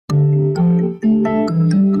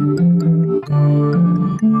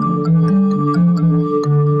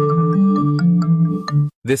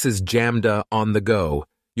This is JAMDA on the Go,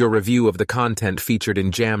 your review of the content featured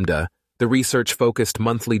in JAMDA, the research-focused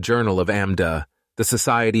monthly journal of AMDA, the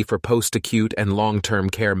Society for Post-Acute and Long-Term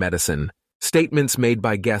Care Medicine. Statements made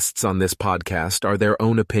by guests on this podcast are their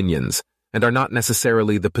own opinions and are not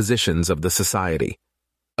necessarily the positions of the Society.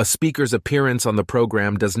 A speaker's appearance on the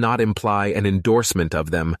program does not imply an endorsement of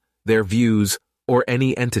them, their views, or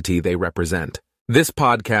any entity they represent. This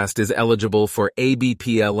podcast is eligible for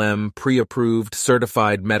ABPLM pre-approved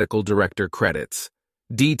certified medical director credits.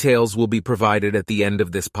 Details will be provided at the end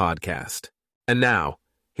of this podcast. And now,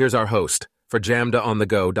 here's our host for JAMDA on the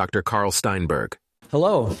Go, Dr. Carl Steinberg.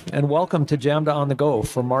 Hello, and welcome to JAMDA on the Go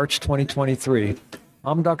for March 2023.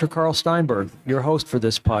 I'm Dr. Carl Steinberg, your host for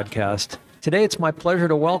this podcast. Today, it's my pleasure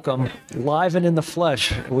to welcome, live and in the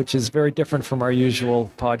flesh, which is very different from our usual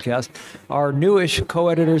podcast, our newish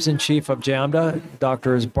co-editors-in-chief of JAMDA,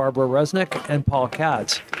 Drs. Barbara Resnick and Paul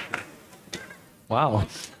Katz. Wow.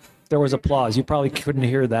 There was applause. You probably couldn't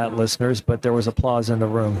hear that, listeners, but there was applause in the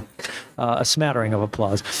room, a smattering of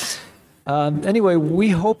applause. Anyway, we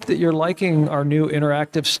hope that you're liking our new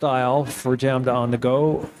interactive style for JAMDA on the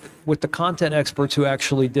Go with the content experts who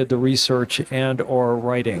actually did the research and or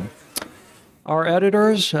writing. Our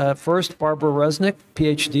editors, first, Barbara Resnick,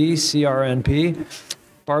 PhD, CRNP.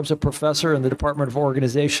 Barb's a professor in the Department of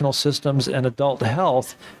Organizational Systems and Adult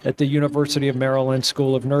Health at the University of Maryland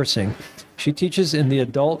School of Nursing. She teaches in the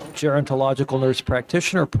Adult Gerontological Nurse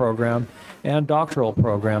Practitioner program and doctoral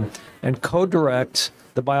program and co-directs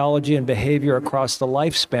the Biology and Behavior Across the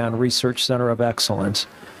Lifespan Research Center of Excellence.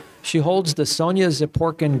 She holds the Sonia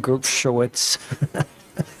Zaporkin-Gershowitz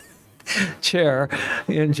chair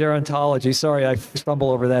in gerontology. Sorry, I stumble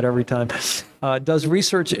over that every time. Does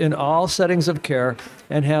research in all settings of care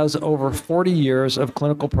and has over 40 years of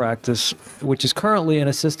clinical practice, which is currently in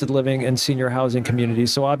assisted living and senior housing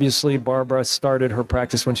communities. So obviously, Barbara started her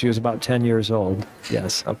practice when she was about 10 years old.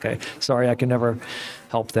 Yes, okay. Sorry, I can never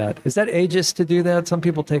help that. Is that ageist to do that? Some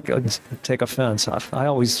people take offense. I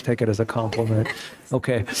always take it as a compliment.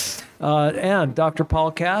 Okay. And Dr.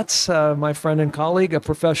 Paul Katz, my friend and colleague, a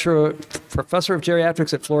professor of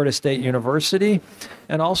geriatrics at Florida State University,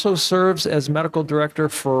 and also serves as medical director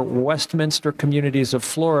for Westminster Communities of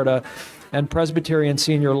Florida and Presbyterian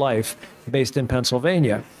Senior Life, based in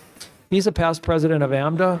Pennsylvania. He's a past president of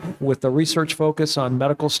AMDA with a research focus on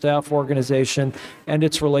medical staff organization and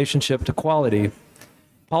its relationship to quality.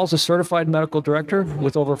 Paul's a certified medical director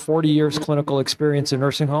with over 40 years clinical experience in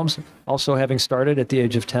nursing homes, also having started at the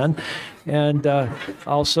age of 10, and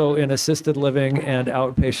also in assisted living and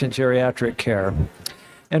outpatient geriatric care.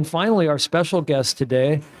 And finally, our special guest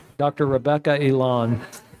today, Dr. Rebecca Elan.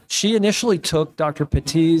 She initially took Dr.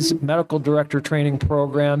 Petit's medical director training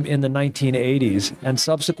program in the 1980s and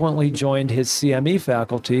subsequently joined his CME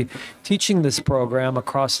faculty, teaching this program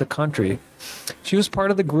across the country. She was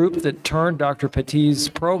part of the group that turned Dr. Petit's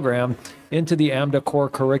program into the AMDA core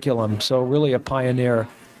curriculum, so really a pioneer.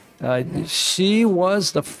 She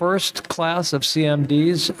was the first class of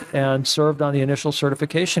CMDs and served on the initial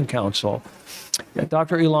certification council.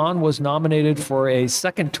 Dr. Elan was nominated for a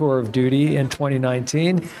second tour of duty in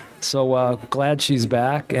 2019, so glad she's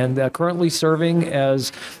back, and currently serving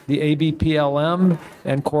as the ABPLM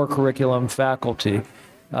and core curriculum faculty.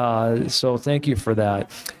 So thank you for that.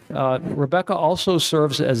 Rebecca also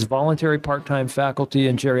serves as voluntary part-time faculty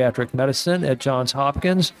in geriatric medicine at Johns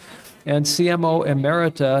Hopkins and CMO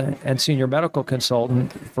Emerita and senior medical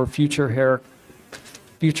consultant for Future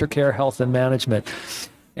Care Health and Management.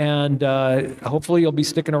 And hopefully you'll be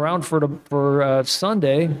sticking around for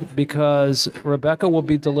Sunday, because Rebecca will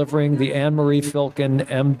be delivering the Anne Marie Filkin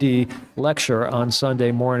MD lecture on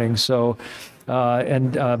Sunday morning. So,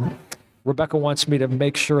 Rebecca wants me to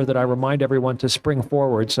make sure that I remind everyone to spring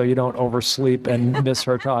forward so you don't oversleep and miss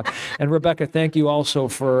her talk. And Rebecca, thank you also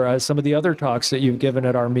for some of the other talks that you've given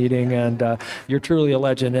at our meeting, and you're truly a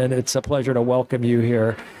legend, and it's a pleasure to welcome you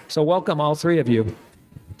here. So welcome, all three of you.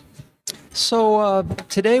 So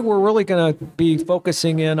today we're really going to be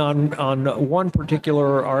focusing in on one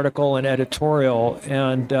particular article and editorial,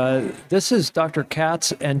 and this is Dr.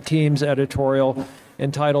 Katz and team's editorial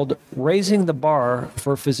entitled "Raising the Bar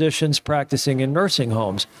for Physicians Practicing in Nursing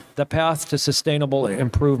Homes, the Path to Sustainable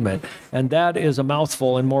Improvement." And that is a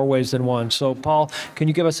mouthful in more ways than one. So Paul, can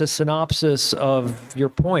you give us a synopsis of your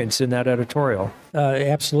points in that editorial?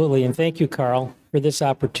 Absolutely, and thank you, Carl, for this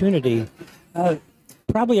opportunity.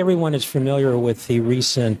 Probably everyone is familiar with the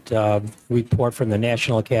recent report from the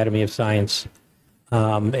National Academy of Science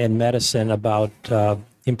and Medicine about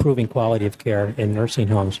improving quality of care in nursing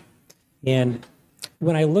homes. And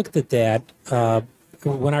when I looked at that,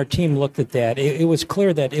 when our team looked at that, it was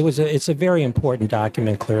clear that it's a very important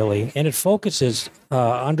document, clearly, and it focuses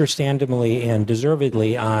understandably and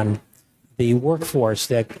deservedly on the workforce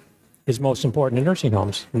that is most important in nursing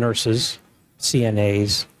homes: nurses,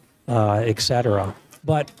 CNAs, et cetera.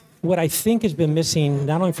 But what I think has been missing,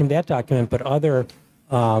 not only from that document, but other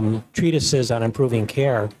treatises on improving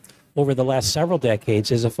care over the last several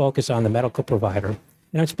decades, is a focus on the medical provider.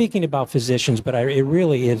 And I'm speaking about physicians, but it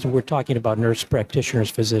really is, we're talking about nurse practitioners,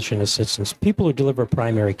 physician assistants, people who deliver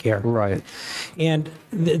primary care. Right. And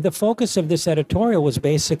the focus of this editorial was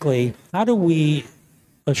basically, how do we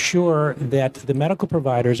assure that the medical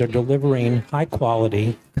providers are delivering high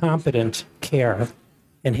quality, competent care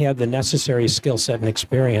and have the necessary skill set and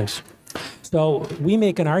experience? So we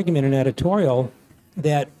make an argument in editorial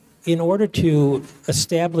that in order to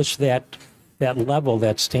establish that level,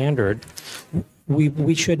 that standard,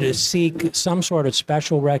 we should seek some sort of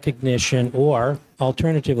special recognition, or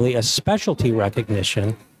alternatively a specialty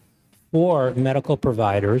recognition for medical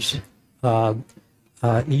providers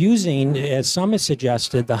using, as some have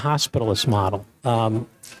suggested, the hospitalist model.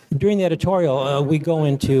 During the editorial, we go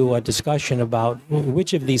into a discussion about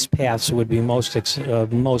which of these paths would be most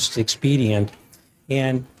expedient.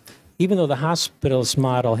 And even though the hospitalist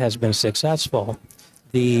model has been successful,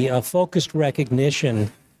 the focused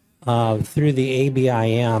recognition through the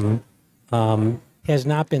ABIM has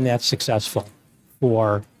not been that successful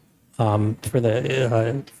for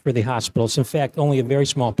the hospitals. In fact, only a very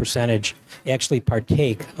small percentage actually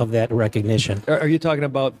partake of that recognition. Are you talking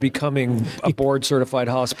about becoming a board-certified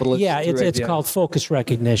hospitalist? Yeah, it's called focus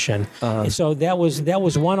recognition. So that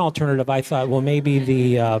was one alternative. I thought, well, maybe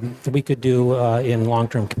we could do in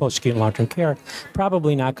long-term, post-acute long-term care.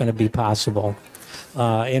 Probably not going to be possible.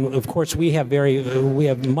 And of course, we have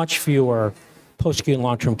much fewer post-acute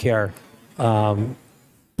long-term care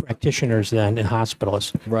practitioners than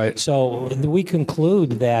hospitalists. Right. So we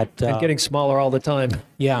conclude that and getting smaller all the time.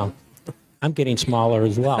 Yeah, I'm getting smaller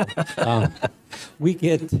as well.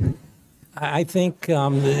 I think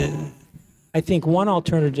one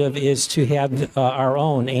alternative is to have our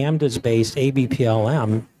own AMDAS-based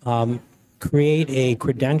ABPLM create a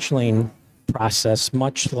credentialing process,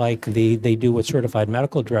 much like they do with certified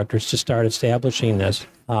medical directors, to start establishing this.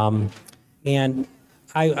 And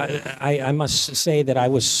I must say that I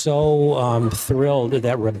was so thrilled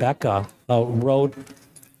that Rebecca wrote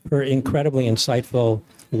her incredibly insightful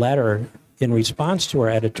letter in response to our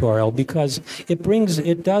editorial, because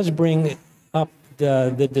it does bring up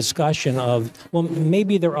the discussion of, well,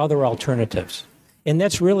 maybe there are other alternatives. And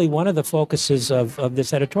that's really one of the focuses of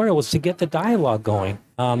this editorial, was to get the dialogue going.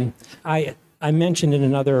 I mentioned in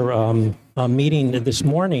another meeting this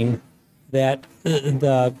morning that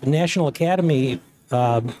the National Academy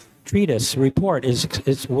treatise report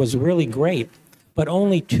was really great, but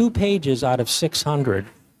only 2 pages out of 600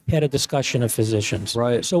 had a discussion of physicians.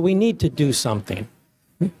 Right. So we need to do something.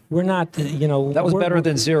 We're not, That was better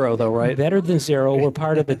than zero, though, right? Better than zero. We're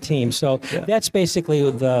part of a team. So that's basically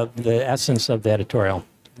the essence of the editorial.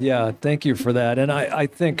 Yeah, thank you for that. And I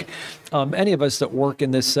think any of us that work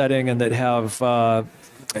in this setting and that have,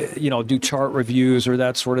 do chart reviews or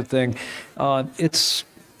that sort of thing, it's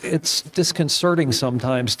disconcerting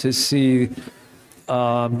sometimes to see,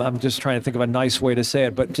 I'm just trying to think of a nice way to say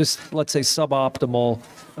it, but just, let's say, suboptimal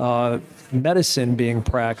medicine being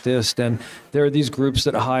practiced. And there are these groups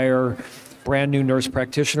that hire brand new nurse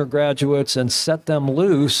practitioner graduates and set them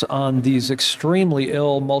loose on these extremely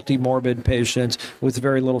ill, multi-morbid patients with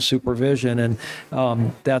very little supervision. And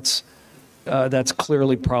that's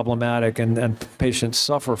clearly problematic, and patients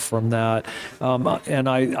suffer from that. And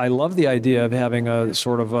I love the idea of having a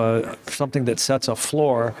sort of something that sets a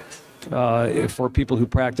floor for people who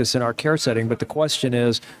practice in our care setting. But the question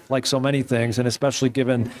is, like so many things, and especially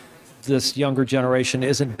given this younger generation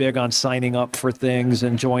isn't big on signing up for things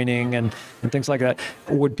and joining and things like that,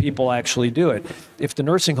 would people actually do it? If the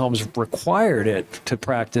nursing homes required it to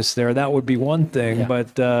practice there, that would be one thing. Yeah.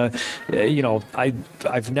 But,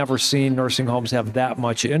 I've never seen nursing homes have that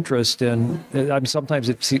much interest in. Sometimes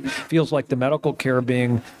it feels like the medical care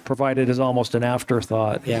being provided is almost an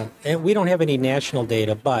afterthought. Yeah, and we don't have any national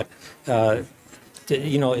data, but, as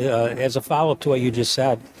a follow-up to what you just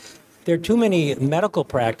said, there are too many medical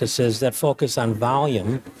practices that focus on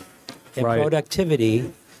volume and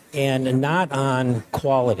productivity and not on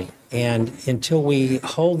quality. And until we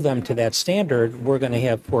hold them to that standard, we're going to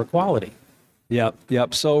have poor quality. Yep.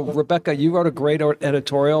 So, Rebecca, you wrote a great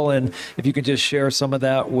editorial, and if you could just share some of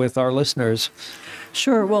that with our listeners.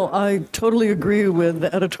 Sure. Well, I totally agree with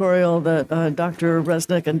the editorial that Dr.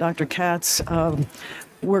 Resnick and Dr. Katz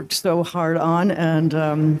worked so hard on,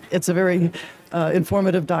 and it's a very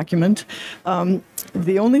informative document.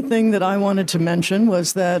 The only thing that I wanted to mention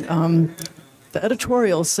was that the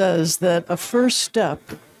editorial says that a first step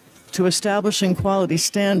to establishing quality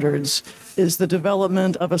standards is the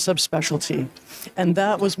development of a subspecialty. And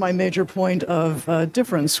that was my major point of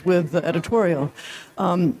difference with the editorial.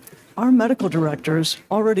 Our medical directors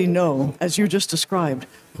already know, as you just described,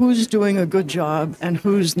 who's doing a good job and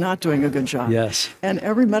who's not doing a good job. Yes. And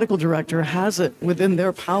every medical director has it within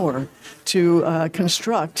their power to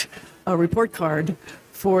construct a report card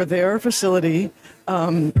for their facility,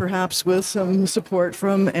 perhaps with some support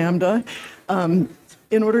from AMDA,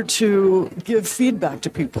 in order to give feedback to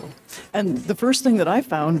people. And the first thing that I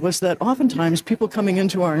found was that oftentimes people coming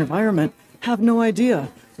into our environment have no idea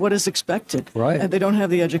what is expected. Right. And they don't have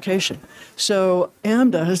the education. So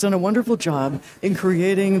AMDA has done a wonderful job in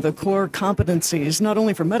creating the core competencies, not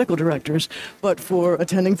only for medical directors, but for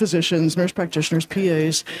attending physicians, nurse practitioners,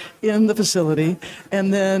 PAs in the facility.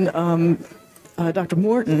 And then Dr.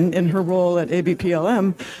 Morton, in her role at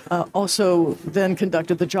ABPLM, also then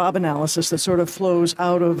conducted the job analysis that sort of flows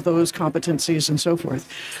out of those competencies and so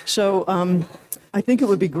forth. So I think it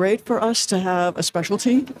would be great for us to have a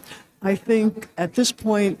specialty. I think at this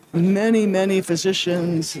point, many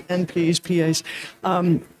physicians, NPs, PAs,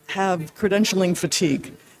 have credentialing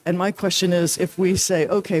fatigue. And my question is, if we say,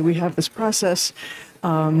 okay, we have this process,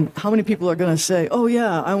 how many people are going to say, oh,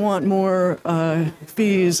 yeah, I want more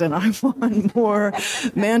fees and I want more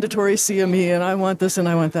mandatory CME and I want this and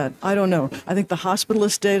I want that? I don't know. I think the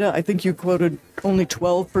hospitalist data, I think you quoted only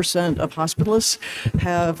 12% of hospitalists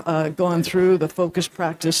have gone through the focused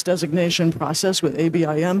practice designation process with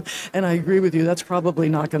ABIM, and I agree with you, that's probably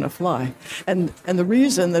not going to fly. And the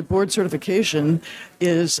reason that board certification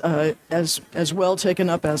is as well taken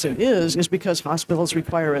up as it is because hospitals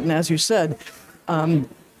require it. And as you said,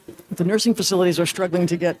 the nursing facilities are struggling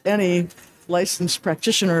to get any licensed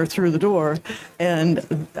practitioner through the door. And,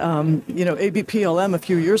 ABPLM a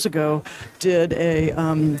few years ago did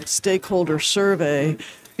a stakeholder survey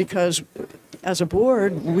because as a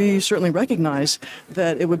board, we certainly recognize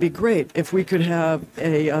that it would be great if we could have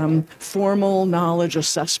a formal knowledge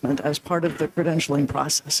assessment as part of the credentialing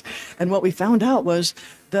process. And what we found out was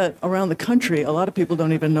that around the country, a lot of people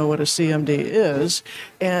don't even know what a CMD is.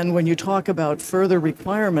 And when you talk about further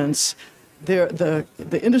requirements, the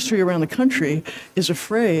industry around the country is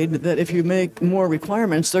afraid that if you make more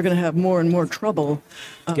requirements, they're going to have more and more trouble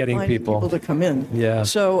Getting finding people to come in. Yeah.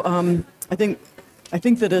 So I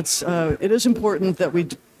think that it is important that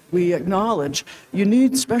we acknowledge you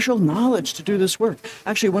need special knowledge to do this work.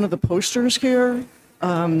 Actually, one of the posters here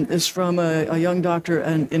is from a young doctor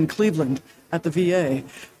in Cleveland at the VA,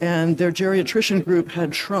 and their geriatrician group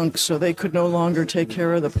had shrunk, so they could no longer take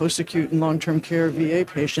care of the post-acute and long-term care VA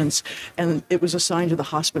patients, and it was assigned to the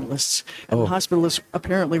hospitalists. And the hospitalists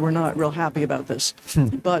apparently were not real happy about this.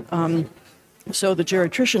 But so the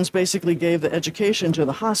geriatricians basically gave the education to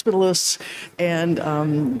the hospitalists, and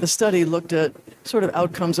the study looked at sort of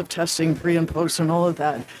outcomes of testing, pre and post, and all of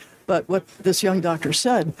that. But what this young doctor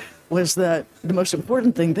said was that the most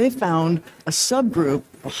important thing, they found a subgroup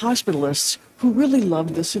of hospitalists who really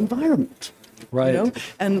loved this environment. Right.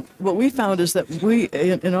 And what we found is that we,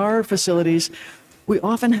 in our facilities, we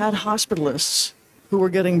often had hospitalists who were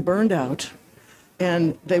getting burned out,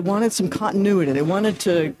 and they wanted some continuity. They wanted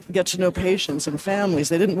to get to know patients and families.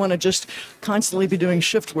 They didn't want to just constantly be doing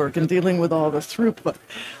shift work and dealing with all the throughput.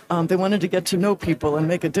 They wanted to get to know people and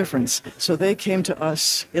make a difference. So they came to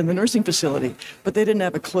us in the nursing facility, but they didn't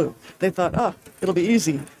have a clue. They thought, it'll be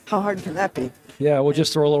easy. How hard can that be? Yeah, we'll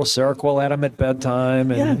just throw a little Seroquel at them at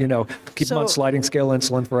bedtime and, keep them on sliding scale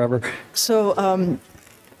insulin forever. So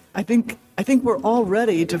I think we're all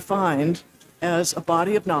ready to find, as a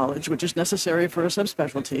body of knowledge, which is necessary for a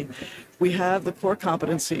subspecialty, we have the core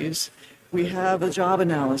competencies, we have a job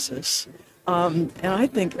analysis, and I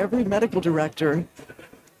think every medical director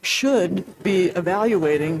should be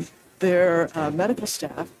evaluating their medical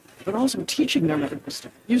staff, but also teaching their medical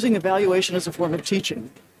staff, using evaluation as a form of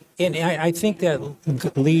teaching. And I think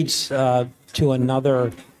that leads to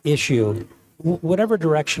another issue. Whatever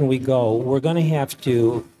direction we go, we're going to have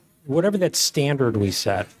to, whatever that standard we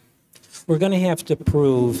set, we're going to have to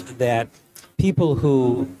prove that people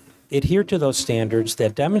who adhere to those standards,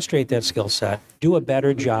 that demonstrate that skill set, do a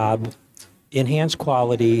better job, enhance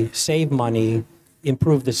quality, save money,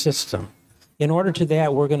 improve the system. In order to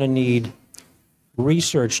that, we're going to need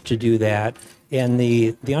research to do that. And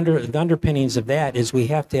the underpinnings of that is we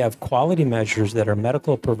have to have quality measures that are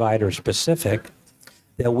medical provider specific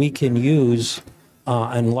that we can use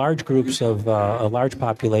in large groups of a large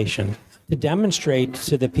population to demonstrate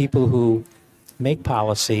to the people who make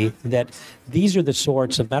policy that these are the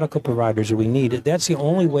sorts of medical providers that we need. That's the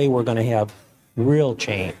only way we're going to have real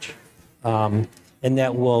change. And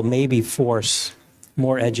that will maybe force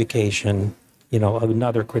more education,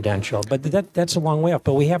 another credential. But that's a long way off,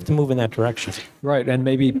 but we have to move in that direction. Right, and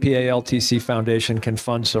maybe PALTC Foundation can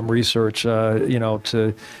fund some research,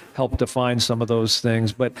 to help define some of those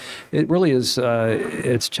things. But it really is,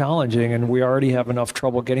 it's challenging, and we already have enough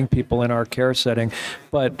trouble getting people in our care setting.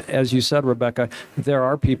 But as you said, Rebecca, there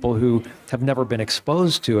are people who have never been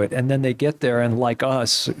exposed to it, and then they get there, and like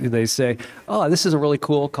us, they say, oh, this is a really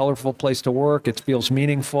cool, colorful place to work. It feels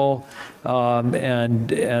meaningful.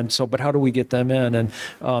 And so, but how do we get them in?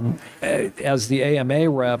 And as the AMA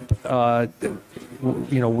rep,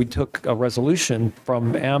 we took a resolution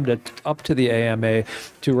from AMDA up to the AMA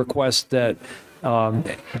to request that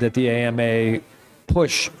the AMA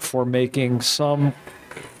push for making some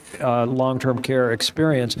long-term care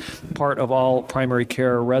experience part of all primary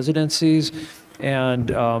care residencies and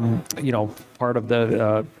part of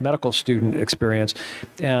the medical student experience.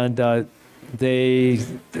 And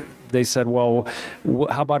they said, well,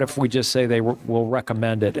 how about if we just say they will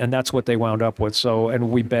recommend it? And that's what they wound up with. So,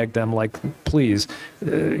 and we begged them, like, please,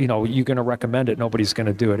 you're going to recommend it. Nobody's going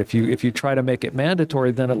to do it. If you try to make it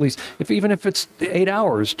mandatory, then at least, even if it's 8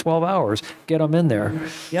 hours, 12 hours, get them in there.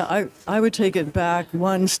 Yeah, I would take it back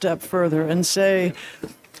one step further and say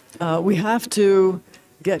we have to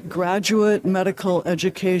get graduate medical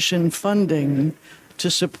education funding to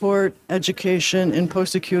support education in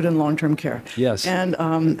post-acute and long-term care. Yes. And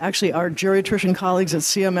actually, our geriatrician colleagues at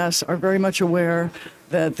CMS are very much aware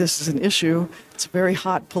that this is an issue. It's a very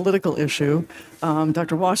hot political issue.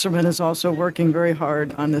 Dr. Wasserman is also working very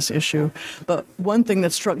hard on this issue. But one thing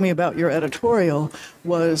that struck me about your editorial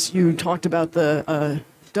was you talked about the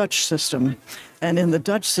Dutch system. And in the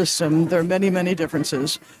Dutch system, there are many, many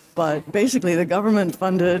differences. But basically, the government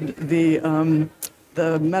funded the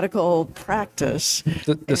medical practice.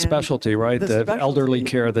 The specialty, right? The specialty. Elderly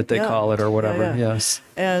care that they call it or whatever. Yeah. Yes.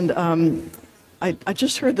 And I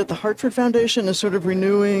just heard that the Hartford Foundation is sort of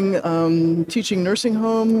renewing teaching nursing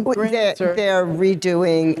home grants. They're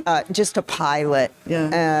redoing just a pilot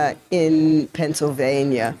in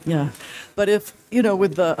Pennsylvania. Yeah. But if,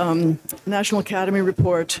 with the National Academy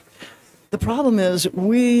report, the problem is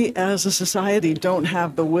we as a society don't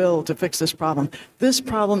have the will to fix this problem. This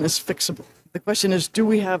problem is fixable. The question is, do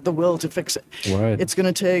we have the will to fix it? Right. It's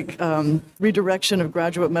going to take redirection of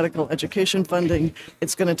graduate medical education funding.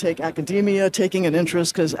 It's going to take academia taking an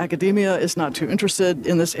interest, because academia is not too interested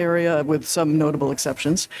in this area, with some notable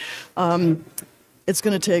exceptions. It's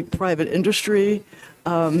going to take private industry.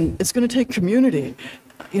 It's going to take community.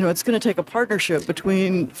 It's going to take a partnership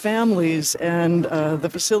between families and the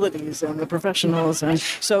facilities and the professionals, and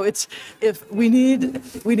so we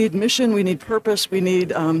need mission, we need purpose, we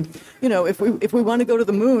need if we want to go to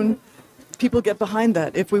the moon, people get behind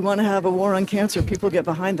that. If we want to have a war on cancer, people get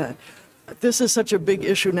behind that. This is such a big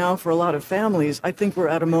issue now for a lot of families. I think we're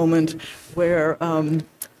at a moment where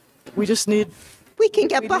we just need. We can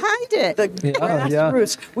get behind it. The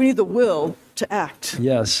grassroots. We need the will to act.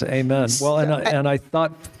 Yes, amen. Well, and I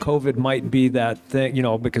thought COVID might be that thing,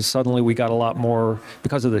 because suddenly we got a lot more,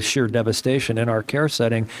 because of the sheer devastation in our care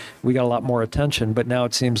setting, we got a lot more attention. But now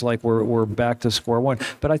it seems like we're back to square one.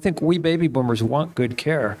 But I think we baby boomers want good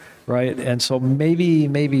care, right? And so maybe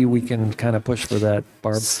we can kind of push for that,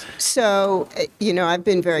 Barb. So, I've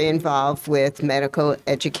been very involved with medical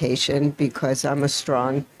education because I'm a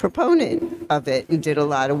strong proponent of it and did a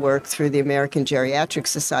lot of work through the American Geriatric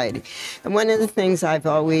Society. And one of the things I've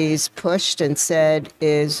always pushed and said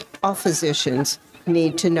is all physicians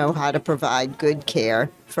need to know how to provide good care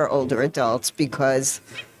for older adults, because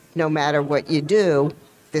no matter what you do,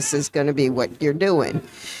 this is going to be what you're doing.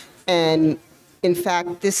 And in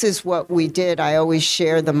fact, this is what we did. I always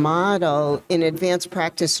share the model. In advanced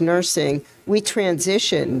practice nursing, we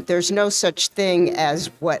transition. There's no such thing as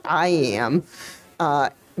what I am,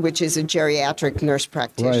 which is a geriatric nurse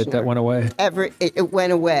practitioner. Right, that went away. It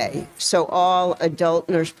went away. So all adult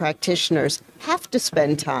nurse practitioners have to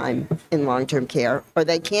spend time in long-term care, or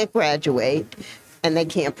they can't graduate and they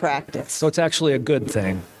can't practice. So it's actually a good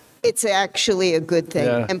thing. It's actually a good thing.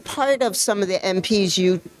 Yeah. And part of some of the MPs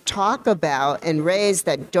you talk about and raise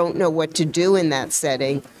that don't know what to do in that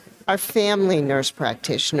setting are family nurse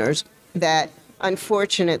practitioners that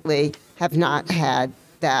unfortunately have not had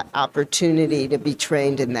that opportunity to be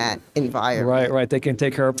trained in that environment. Right. They can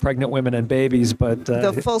take care of pregnant women and babies, but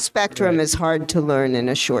the full spectrum is hard to learn in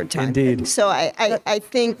a short time. Indeed. So I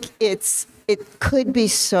think it could be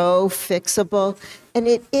so fixable, and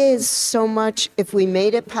it is so much if we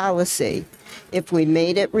made it policy, if we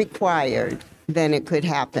made it required, then it could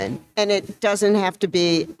happen. And it doesn't have to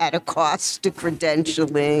be at a cost to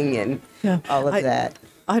credentialing and all of that.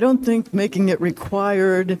 I don't think making it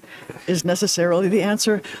required is necessarily the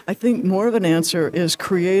answer. I think more of an answer is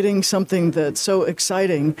creating something that's so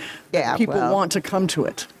exciting that people want to come to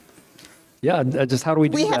it. Yeah, just how do we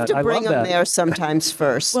do that? We have to bring them there sometimes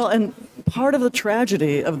first. Well, and part of the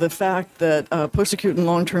tragedy of the fact that post-acute and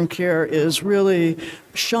long-term care is really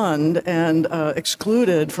shunned and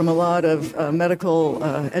excluded from a lot of medical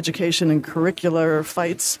education and curricular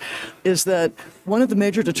fights is that one of the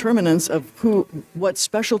major determinants of what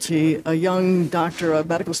specialty a young doctor, a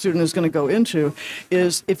medical student is going to go into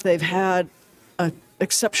is if they've had a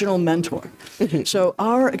exceptional mentor. So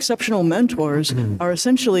our exceptional mentors are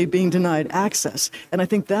essentially being denied access. And I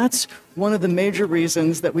think that's one of the major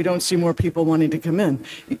reasons that we don't see more people wanting to come in.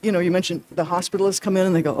 You know, you mentioned the hospitalists come in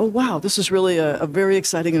and they go, oh, wow, this is really a very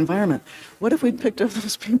exciting environment. What if we'd picked up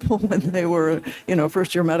those people when they were,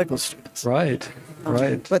 first-year medical students? Right.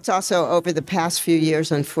 But it's also over the past few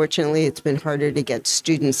years, unfortunately, it's been harder to get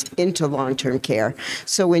students into long-term care.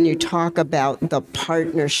 So when you talk about the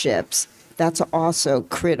partnerships, that's also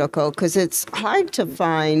critical because it's hard to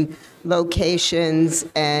find locations,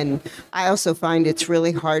 and I also find it's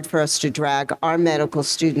really hard for us to drag our medical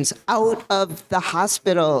students out of the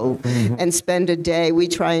hospital and spend a day. We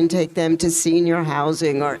try and take them to senior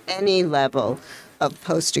housing or any level of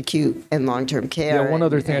post-acute and long-term care. Yeah, one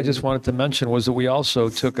other thing I just wanted to mention was that we also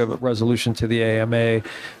took a resolution to the AMA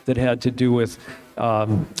that had to do with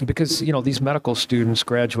because these medical students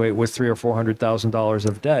graduate with $300,000 or $400,000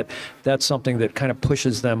 of debt. That's something that kind of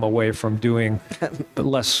pushes them away from doing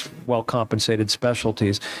less well-compensated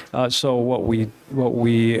specialties. So what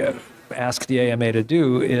we asked the AMA to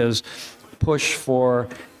do is push for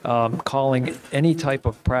calling any type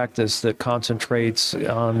of practice that concentrates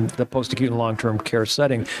on the post-acute and long-term care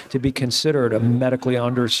setting to be considered a medically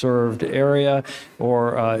underserved area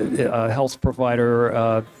or a health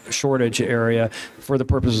provider shortage area for the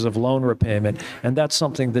purposes of loan repayment. And that's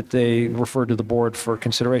something that they referred to the board for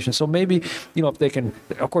consideration. So maybe, if they can,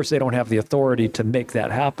 of course, they don't have the authority to make that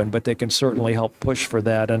happen, but they can certainly help push for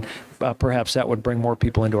that. And perhaps that would bring more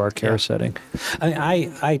people into our care setting.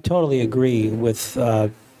 I totally agree with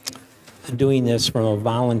doing this from a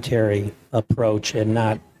voluntary approach and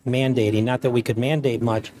not mandating. Not that we could mandate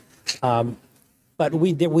much, but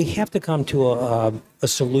we have to come to a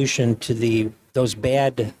solution to those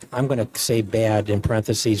bad, I'm going to say bad in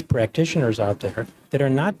parentheses, practitioners out there that are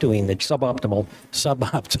not doing the suboptimal,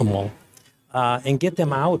 and get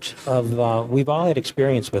them out of. We've all had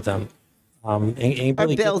experience with them, and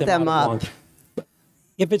really or build them up.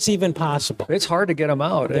 If it's even possible. It's hard to get them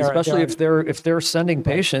out, especially if they're sending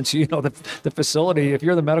patients. The facility. If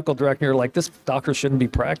you're the medical director, you're like, this doctor shouldn't be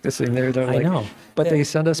practicing there. I know, but they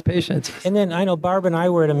send us patients. And then I know Barb and I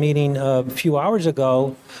were at a meeting a few hours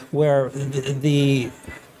ago where the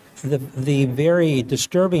very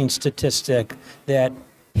disturbing statistic that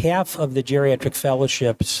half of the geriatric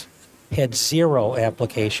fellowships had 0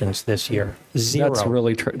 applications this year. 0. That's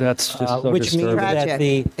really that's just so which disturbing. means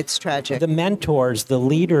that it's tragic. The mentors, the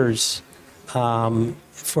leaders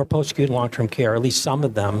for post-acute and long-term care, at least some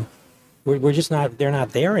of them, we're just not. They're not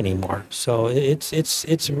there anymore. So it's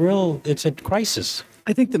a crisis.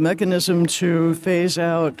 I think the mechanism to phase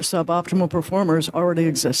out suboptimal performers already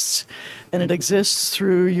exists. And it exists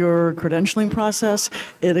through your credentialing process.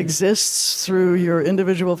 It exists through your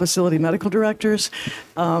individual facility medical directors.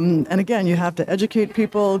 And again, you have to educate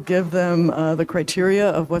people, give them the criteria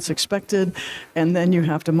of what's expected, and then you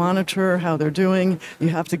have to monitor how they're doing. You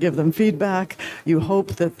have to give them feedback. You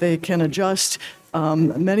hope that they can adjust.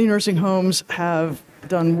 Many nursing homes have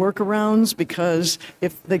done workarounds because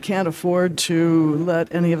if they can't afford to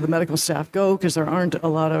let any of the medical staff go because there aren't a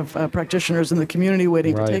lot of practitioners in the community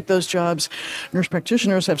waiting to take those jobs, nurse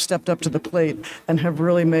practitioners have stepped up to the plate and have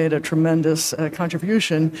really made a tremendous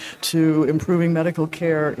contribution to improving medical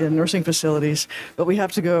care in nursing facilities. But we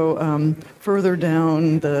have to go further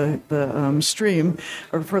down the stream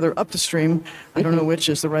or further up the stream, I don't know which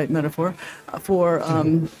is the right metaphor, for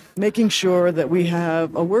making sure that we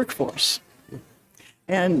have a workforce.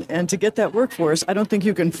 And to get that workforce, I don't think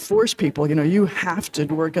you can force people. You have to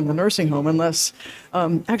work in the nursing home unless,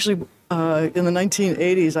 in the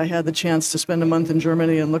 1980s, I had the chance to spend a month in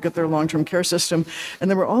Germany and look at their long-term care system. And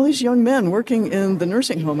there were all these young men working in the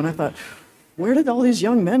nursing home. And I thought, where did all these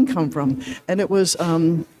young men come from? And it was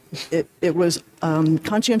it was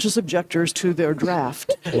conscientious objectors to their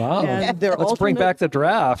draft. Wow. And their Let's bring back the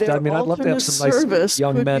draft. I mean, I'd love to have some nice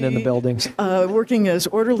young men in the buildings. Working as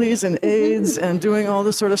orderlies and aides and doing all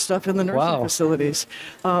this sort of stuff in the nursing facilities.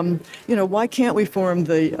 Why can't we form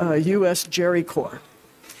the U.S. Jerry Corps?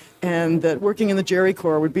 And that working in the Jerry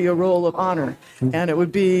Corps would be a role of honor, and it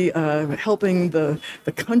would be helping the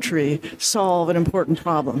country solve an important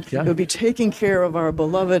problem. Yeah. It would be taking care of our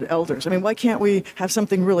beloved elders. I mean, why can't we have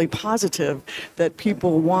something really positive that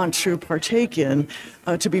people want to partake in,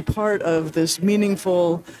 to be part of this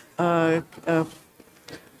meaningful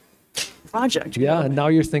project? Yeah, and now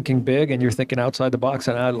you're thinking big and you're thinking outside the box,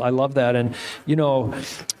 and I love that. And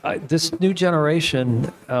this new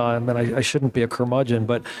generation, and I shouldn't be a curmudgeon,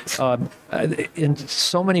 but in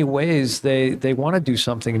so many ways they want to do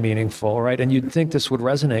something meaningful, right? And you'd think this would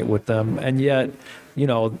resonate with them, and yet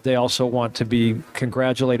they also want to be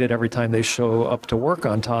congratulated every time they show up to work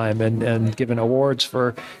on time and given awards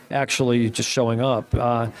for actually just showing up.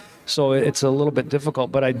 So it's a little bit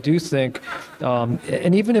difficult, but I do think,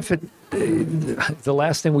 and even if the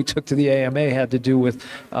last thing we took to the AMA had to do with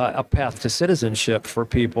a path to citizenship for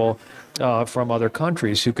people from other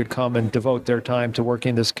countries who could come and devote their time to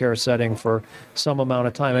working this care setting for some amount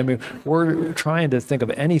of time. I mean, we're trying to think of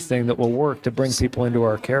anything that will work to bring people into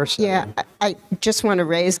our care setting. Yeah, I just want to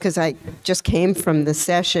raise, because I just came from the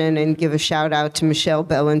session, and give a shout out to Michelle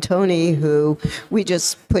Bellantoni, who we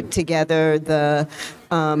just put together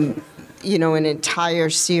an entire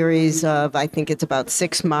series of, I think it's about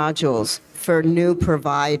 6 modules for new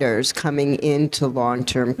providers coming into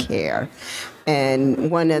long-term care.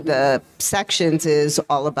 And one of the sections is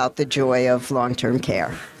all about the joy of long-term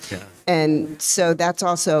care. Yeah. And so that's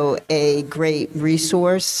also a great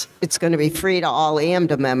resource. It's going to be free to all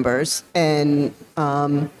AMDA members, and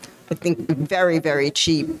I think very, very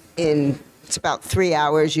cheap. It's about 3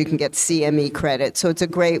 hours. You can get CME credit. So it's a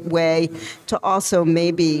great way to also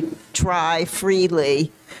maybe try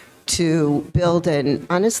freely to build, and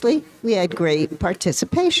honestly, we had great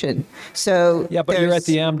participation. So yeah, but you're at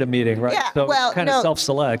the AMDA meeting, right? Yeah, so well, kind of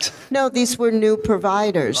self-select. No, these were new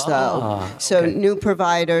providers, though. So okay. New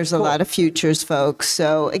providers, cool. A lot of futures folks.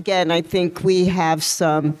 So again, I think we have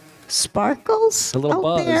some sparkles a little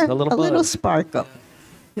out buzz, there. A little sparkle.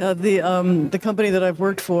 Yeah, the company that I've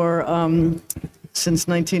worked for since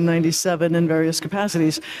 1997 in various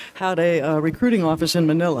capacities had a recruiting office in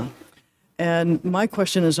Manila. And my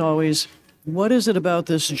question is always, what is it about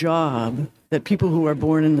this job that people who are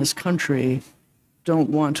born in this country don't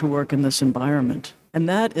want to work in this environment? And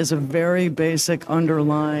that is a very basic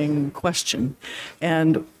underlying question.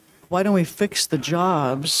 And why don't we fix the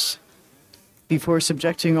jobs before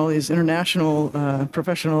subjecting all these international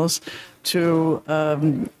professionals to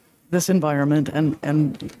this environment?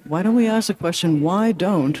 And why don't we ask the question, why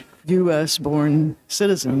don't U.S.-born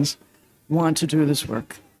citizens want to do this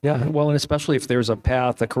work? Yeah, well, and especially if there's a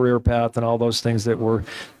path, a career path, and all those things that we're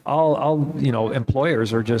all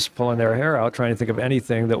employers are just pulling their hair out trying to think of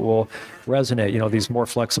anything that will resonate. These more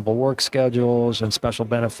flexible work schedules and special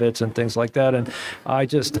benefits and things like that. And I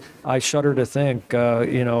shudder to think, there's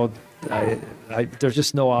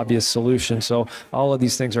just no obvious solution. So all of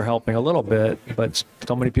these things are helping a little bit, but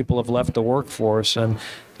so many people have left the workforce, and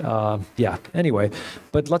anyway.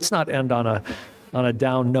 But let's not end on a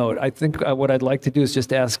down note. I think what I'd like to do is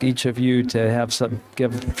just ask each of you to have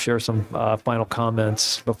share some final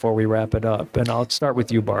comments before we wrap it up. And I'll start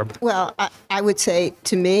with you, Barb. Well, I would say,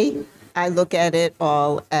 to me, I look at it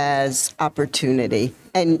all as opportunity.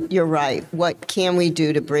 And you're right. What can we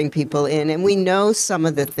do to bring people in? And we know some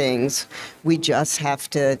of the things. We just have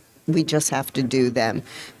to do them.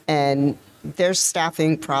 And there's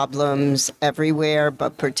staffing problems everywhere,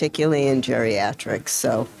 but particularly in geriatrics.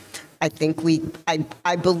 So I think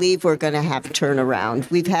I believe we're going to have turnaround.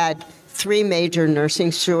 We've had 3 major nursing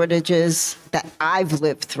shortages that I've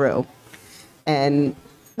lived through, and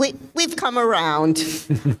we've come around.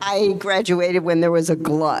 I graduated when there was a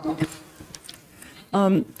glut.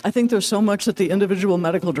 I think there's so much that the individual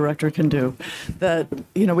medical director can do, that,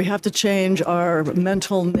 we have to change our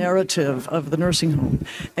mental narrative of the nursing home.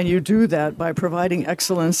 And you do that by providing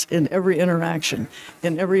excellence in every interaction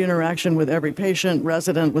with every patient,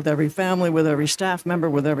 resident, with every family, with every staff member,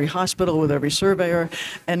 with every hospital, with every surveyor.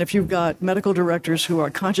 And if you've got medical directors who are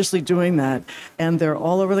consciously doing that, and they're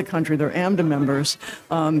all over the country, they're AMDA members,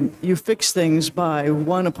 you fix things by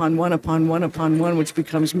one upon one upon one upon one, which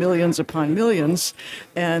becomes millions upon millions.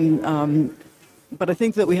 And but I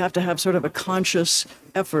think that we have to have sort of a conscious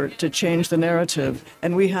effort to change the narrative,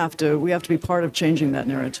 and we have to be part of changing that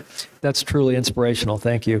narrative. That's truly inspirational.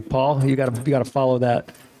 Thank you, Paul. You got to follow that.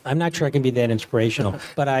 I'm not sure I can be that inspirational,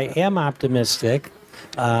 but I am optimistic.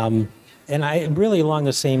 And I really along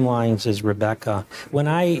the same lines as Rebecca. When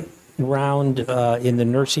I round in the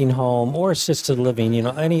nursing home or assisted living,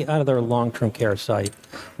 any other long-term care site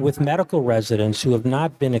with medical residents who have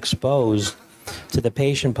not been exposed to the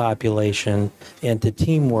patient population and to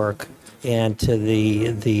teamwork and to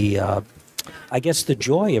the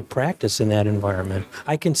joy of practice in that environment.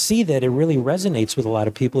 I can see that it really resonates with a lot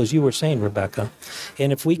of people, as you were saying, Rebecca.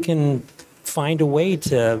 And if we can find a way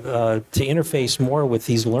to interface more with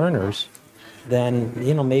these learners, then,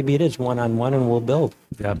 maybe it is one-on-one and we'll build.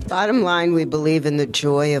 Yeah. Bottom line, we believe in the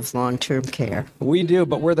joy of long-term care. We do,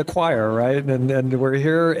 but we're the choir, right? And we're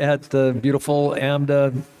here at the beautiful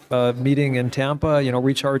AMDA meeting in Tampa,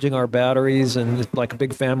 recharging our batteries, and it's like a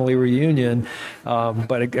big family reunion.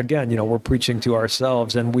 But again, we're preaching to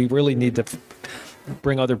ourselves, and we really need to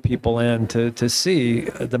bring other people in to see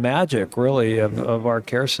the magic, really, of our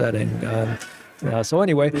care setting. So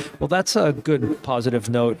anyway, well, that's a good positive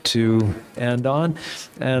note to end on.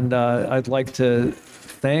 And I'd like to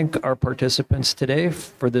thank our participants today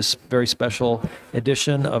for this very special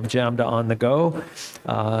edition of JAMDA on the Go.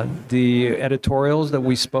 The editorials that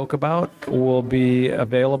we spoke about will be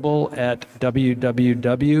available at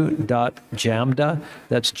www.jamda,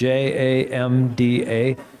 that's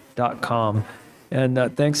JAMDA.com. And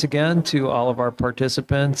thanks again to all of our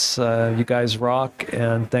participants. You guys rock,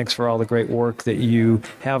 and thanks for all the great work that you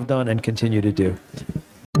have done and continue to do.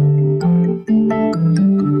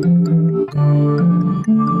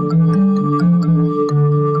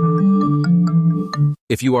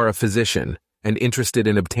 If you are a physician and interested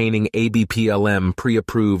in obtaining ABPLM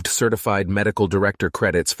pre-approved certified medical director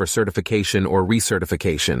credits for certification or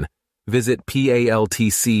recertification, visit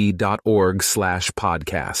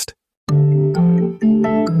paltc.org/podcast.